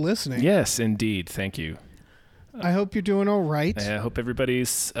 Thanks for listening. Yes, indeed. Thank you. I hope you're doing all right. I hope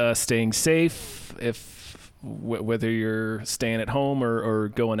everybody's staying safe. Whether you're staying at home or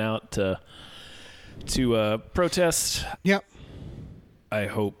going out to protest. Yep. I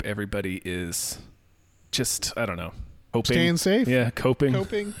hope everybody is just, I don't know, hoping. Staying safe. Yeah,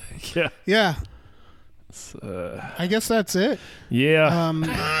 coping. Yeah. Yeah. I guess that's it.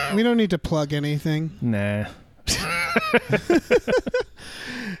 Yeah. We don't need to plug anything. Nah.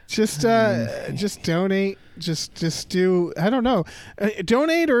 Just donate. Just do. I don't know.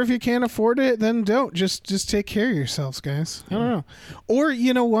 Donate, or if you can't afford it, then don't. Just take care of yourselves, guys. I don't know. Or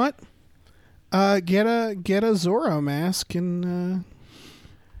you know what? Get a Zorro mask and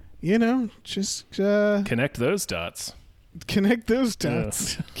just connect those dots. Connect those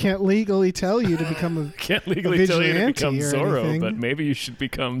dots. Yeah. Can't legally tell you to become a can't legally tell you to become Zorro, anything. But maybe you should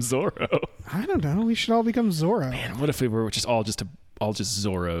become Zorro. I don't know. We should all become Zorro. Man, what if we were just all just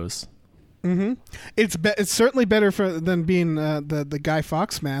Zorros? Mm-hmm. It's certainly better than being the Guy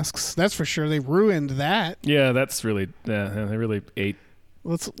Fawkes masks. That's for sure. They ruined that. Yeah, that's really they really ate.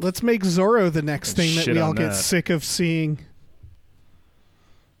 Let's make Zorro the next thing that we all get sick of seeing.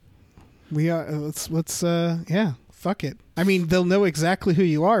 We are let's yeah. Fuck it. I mean, they'll know exactly who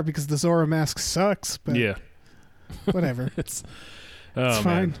you are because the Zorro mask sucks. But yeah, whatever. It's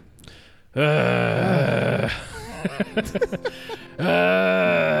fine.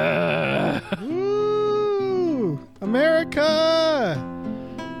 Woo! America!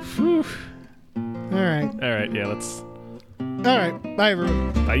 Whew. All right. Yeah, let's. All right. Bye,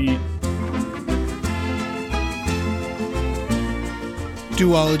 everyone. Bye.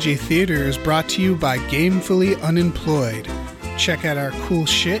 Duology Theater is brought to you by Gamefully Unemployed. Check out our cool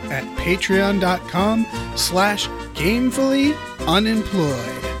shit at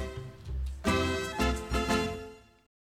patreon.com/gamefullyunemployed.